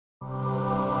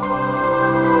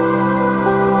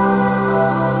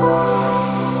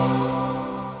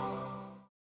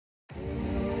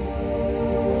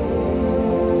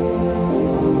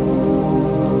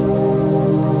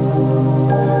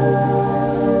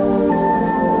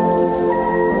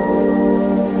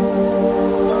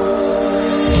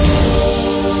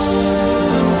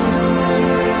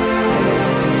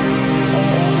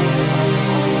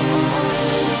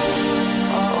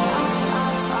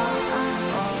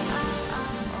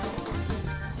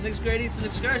Mixed Grade Eats and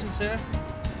Excursions here.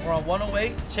 We're on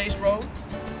 108 Chase Road.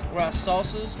 We're at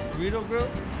Salsa's Burrito Grill,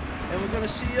 and we're gonna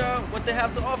see what they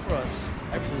have to offer us.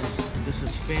 This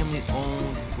is family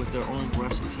owned with their own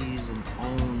recipes and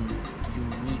own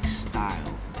unique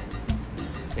style.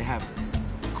 They have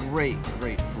great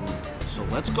food. So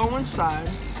let's go inside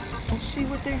and see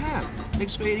what they have.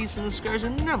 Mixed Grade Eats and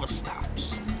Excursion never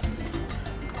stops.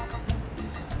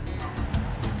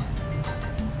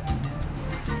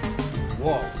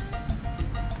 Whoa.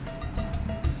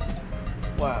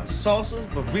 Wow, Salsa's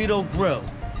Burrito Grill.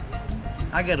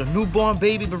 I got a newborn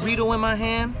baby burrito in my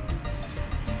hand.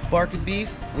 Barca beef,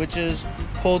 which is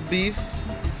pulled beef.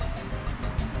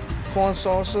 Corn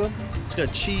salsa. It's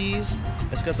got cheese.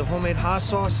 It's got the homemade hot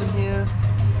sauce in here.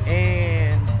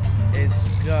 And it's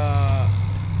got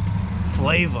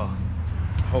flavor.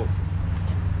 Hope.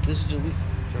 This is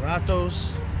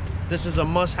Gelatos. This is a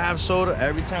must-have soda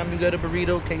every time you get a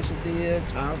burrito, quesadilla,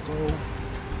 taco,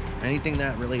 anything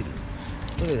that related.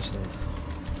 Look at this thing.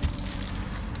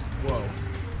 Whoa.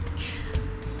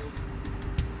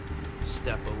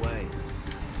 Step away.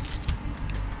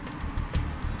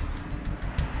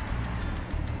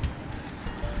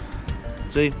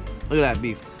 See? Look at that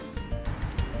beef.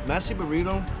 Messy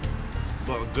burrito,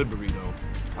 but a good burrito.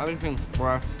 I think it's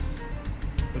fresh.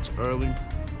 It's early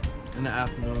in the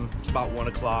afternoon. It's about 1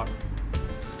 o'clock.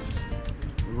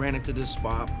 We ran into this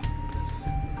spot.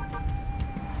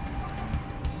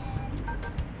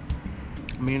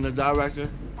 Me and the director,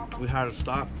 we had to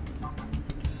stop.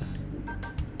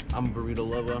 I'm a burrito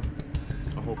lover.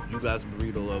 I hope you guys are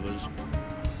burrito lovers.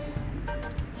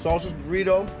 Salsa's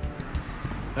Burrito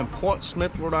in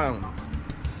Portsmouth, Rhode Island.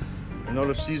 I know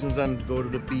the season's end to go to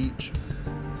the beach,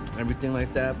 everything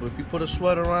like that, but if you put a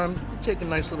sweater on, you can take a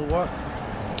nice little walk.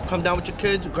 Come down with your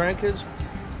kids, your grandkids,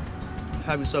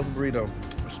 have yourself a burrito.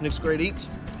 It's Mixed Grade Eats,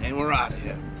 and we're out of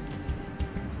here.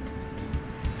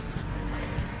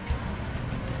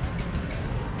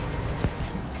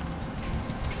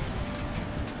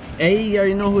 Hey, you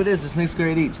already know who it is. It's Mixed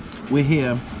Grade Eats. We're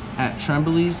here at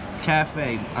Tremblay's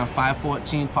Cafe on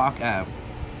 514 Park Ave.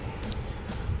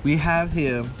 We have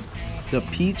here the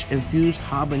peach infused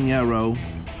habanero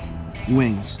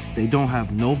wings. They don't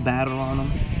have no batter on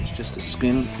them. It's just the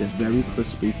skin. They're very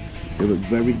crispy. They look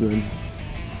very good.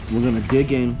 We're gonna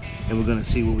dig in and we're gonna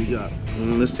see what we got.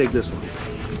 Let's take this one.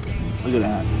 Look at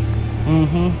that.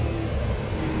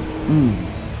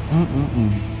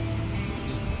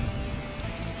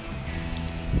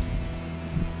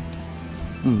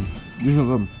 These are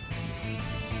good.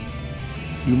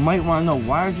 You might want to know,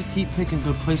 why did you keep picking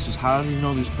good places? How do you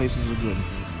know these places are good?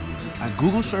 I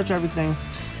Google search everything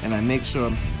and I make sure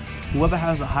whoever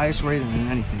has the highest rating in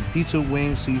anything, pizza,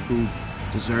 wings, seafood,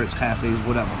 desserts, cafes,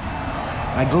 whatever,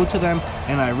 I go to them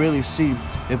and I really see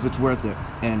if it's worth it.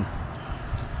 And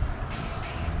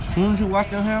as soon as you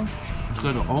walk in here, it's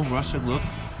got an old rustic look.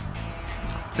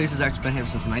 The place has actually been here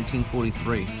since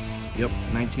 1943. Yep,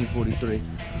 1943.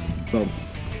 So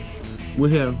we're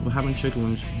here, we're having chicken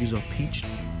wings. These are peach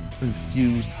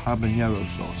infused habanero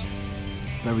sauce.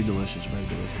 Very delicious, very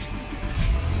delicious.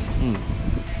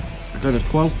 I got a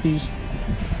 12-piece.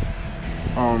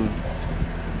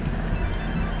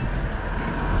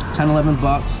 10, 11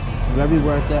 bucks. Very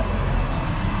worth it.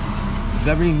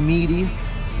 Very meaty.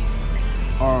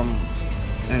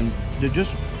 And they're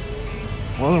just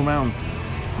all around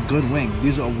a good wing.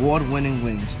 These are award-winning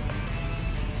wings.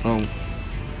 So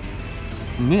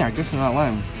for me, I guess you're not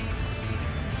lying.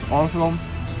 Also,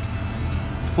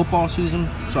 football season,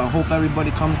 so I hope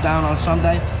everybody comes down on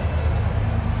Sunday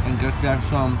and gets that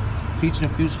some peach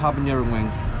infused habanero wing.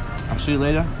 I'll see you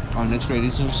later on Mixed Grade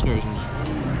Eats and Excursions.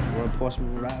 We're at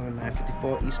Portsmouth R.I.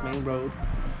 954 East Main Road.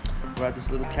 We're at this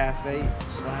little cafe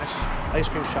slash ice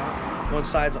cream shop. One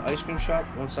side's an ice cream shop,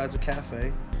 one side's a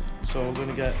cafe. So we're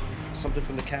gonna get something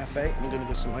from the cafe and we're gonna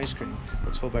get some ice cream.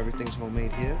 Let's hope everything's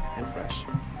homemade here and fresh.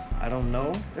 I don't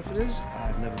know if it is.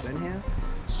 I've never been here,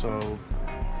 so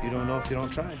you don't know if you don't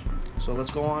try. So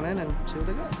let's go on in and see what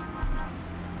they got.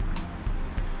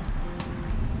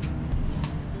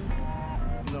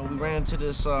 You know, we ran into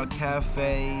this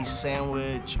cafe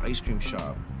sandwich ice cream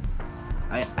shop.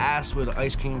 I asked where the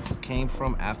ice cream came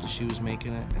from after she was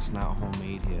making it. It's not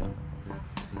homemade here.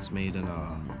 It's made in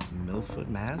Milford,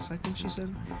 Mass, I think she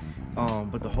said.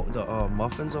 But the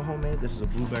muffins are homemade. This is a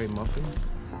blueberry muffin,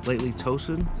 lightly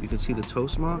toasted. You can see the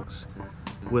toast marks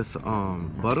with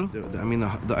butter. I mean,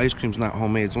 the ice cream's not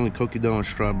homemade. It's only cookie dough and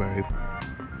strawberry,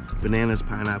 bananas,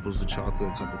 pineapples, the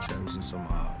chocolate, a couple cherries, and some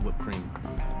whipped cream.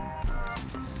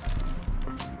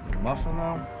 The muffin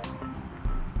though,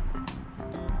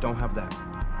 don't have that.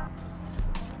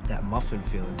 that muffin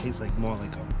feel. It tastes like more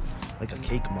like a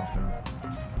cake muffin.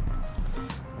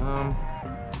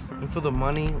 And for the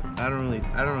money, I don't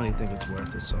really think it's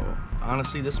worth it. So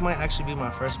honestly, this might actually be my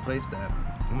first place that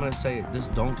I'm gonna say this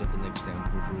don't get the Nick stamp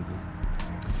of approval.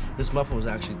 This muffin was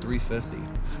actually $3.50,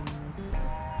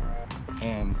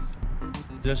 and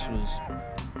this was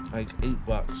like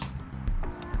 $8.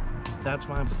 That's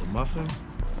fine, but the muffin,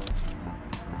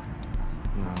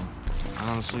 no,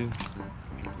 honestly,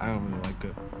 I don't really like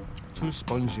it. Too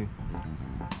spongy,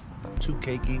 too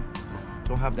cakey.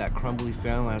 Don't have that crumbly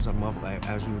feeling as you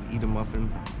would eat a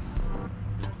muffin.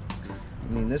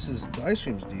 I mean, the ice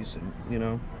cream's decent, you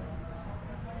know.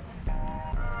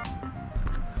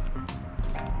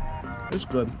 It's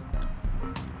good,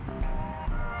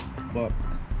 but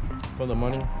for the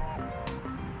money,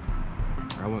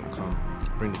 I wouldn't come.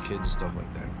 Bring the kids and stuff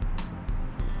like that.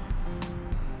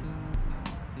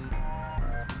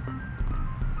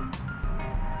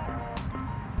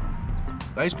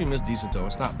 The ice cream is decent though.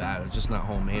 It's not bad. It's just not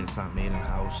homemade. It's not made in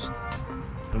house.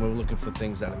 And we're looking for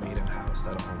things that are made in house,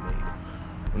 that are homemade.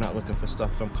 We're not looking for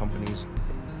stuff from companies.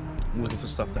 We're looking for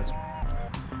stuff that's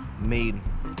made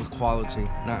with quality,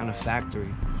 not in a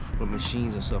factory with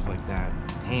machines and stuff like that.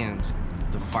 Hands,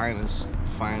 the finest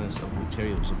of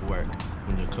materials of work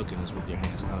when you're cooking is with your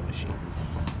hands, not a machine.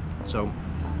 So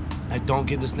I don't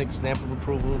give this Nick stamp of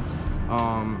approval.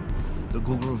 The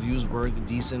Google reviews were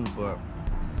decent, but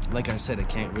like I said, I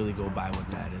can't really go by what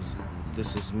that is.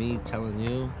 This is me telling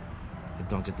you, I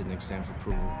don't get the Nick stamp of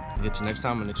approval. I'll get you next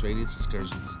time on Nick's Radiance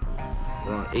Excursions.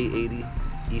 We're on 880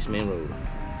 East Main Road.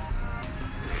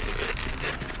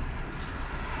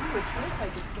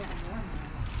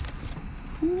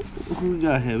 What we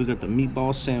got here? We got the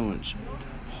meatball sandwich.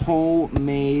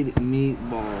 Homemade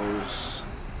meatballs.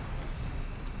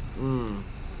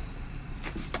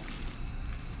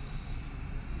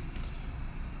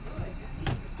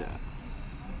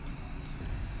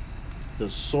 The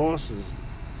sauce is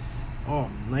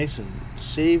nice and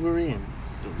savory and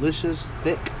delicious,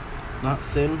 thick, not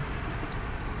thin.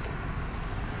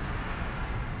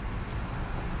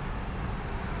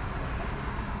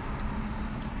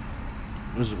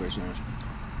 This is a great sandwich.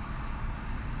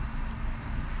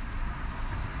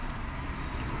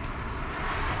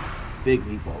 Big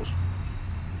meatballs.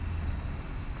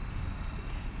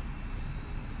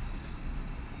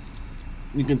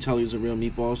 You can tell these are real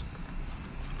meatballs.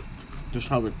 Just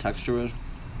how the texture is.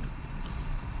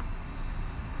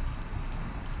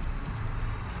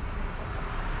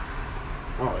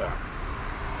 Oh yeah,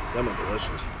 them are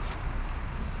delicious.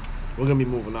 We're gonna be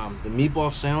moving on. The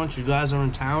meatball sandwich, you guys are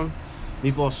in town.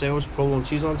 Meatball sandwich, provolone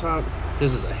cheese on top.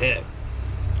 This is a hit.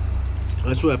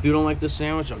 I swear, if you don't like this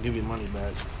sandwich, I'll give you money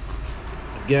back.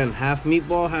 Again, half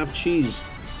meatball, half cheese.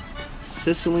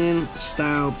 Sicilian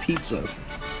style pizza.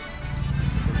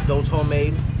 Dough's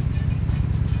homemade.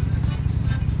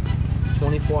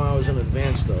 24 hours in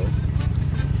advance though.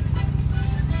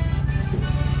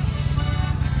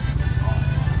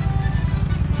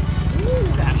 Ooh,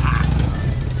 that's hot.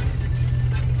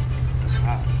 That's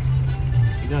hot.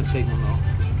 You're gonna take one though.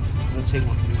 I'm gonna take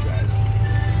one for you guys.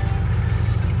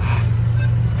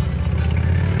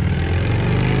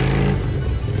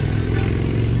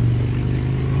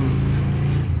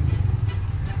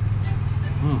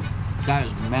 That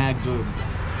is mad good.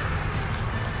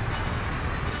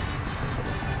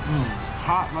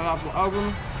 Hot right out the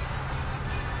oven.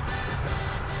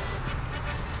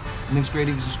 Nick's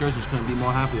Radiance Excursion couldn't be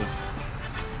more happier.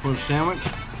 For the sandwich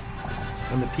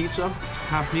and the pizza,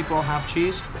 half meatball, half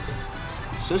cheese,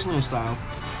 Sicilian style,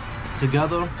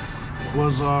 together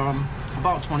was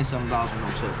about $27 with no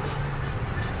tip.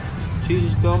 Cheese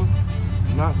is gum,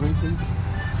 not wrinkly.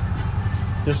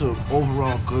 Just an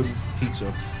overall good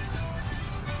pizza.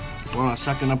 We're on our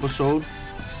second episode.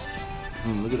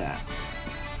 Look at that.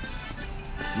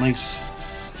 Nice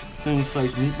thin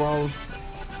sliced meatballs.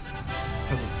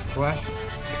 It's fresh,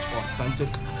 it's authentic.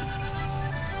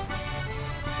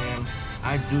 And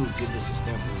I do give this a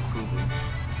stamp of approval.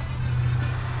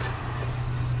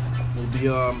 We'll be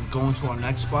going to our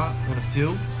next spot in a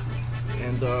few.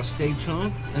 And stay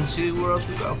tuned and see where else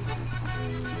we go.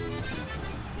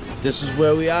 This is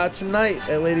where we are tonight,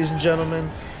 ladies and gentlemen.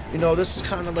 You know, this is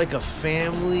kind of like a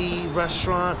family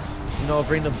restaurant. You know,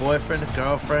 bring the boyfriend, the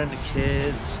girlfriend, the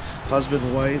kids,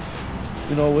 husband, wife.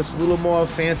 You know, it's a little more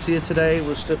fancier today.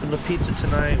 We're skipping the pizza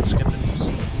tonight. We're skipping the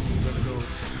seafood. We're gonna go.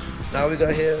 Now we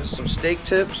got here some steak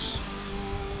tips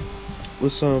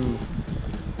with some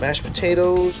mashed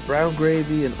potatoes, brown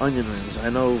gravy, and onion rings. I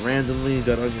know randomly you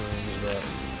got onion rings, but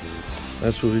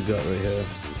that's what we got right here.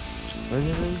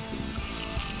 Onion rings.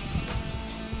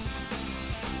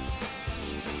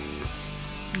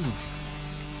 Is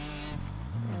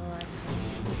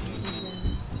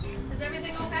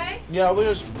everything okay? Yeah,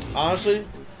 we're just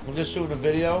shooting a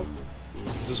video,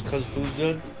 just because food's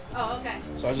good. Oh, okay.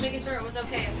 So I just making sure it was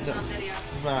okay if it's on video.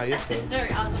 Nah, you're good. Very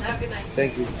awesome. Have a good night.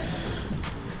 Thank you.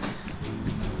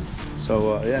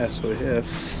 So yeah, so we're here.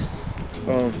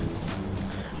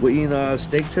 We're eating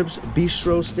steak tips,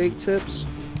 bistro steak tips,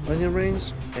 onion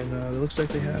rings, and it looks like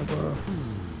they have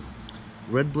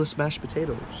Red Bliss mashed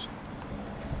potatoes.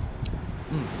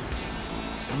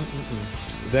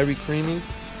 Very creamy,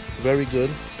 very good.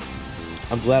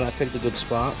 I'm glad I picked a good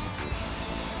spot.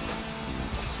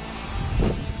 A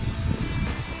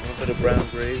little bit of brown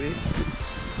gravy.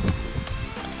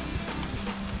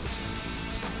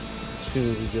 Let's see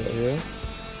what we got here.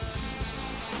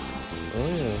 Oh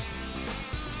yeah.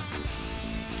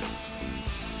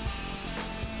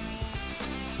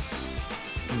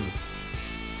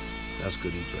 That's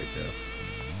good eats right there.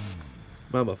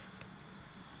 Remember,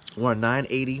 we're on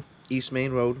 980 East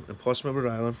Main Road in Portsmouth, Rhode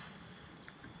Island.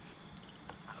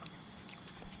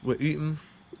 We're eating.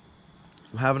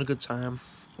 We're having a good time.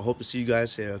 I hope to see you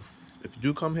guys here. If you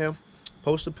do come here,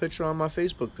 post a picture on my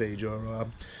Facebook page, or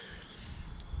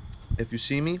if you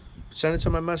see me, send it to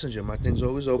my messenger. My thing's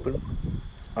always open.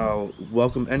 I'll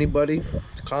welcome anybody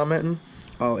commenting.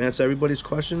 I'll answer everybody's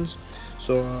questions.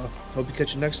 So hope you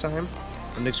catch you next time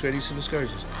on Nick's Great Eastern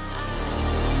Excursions.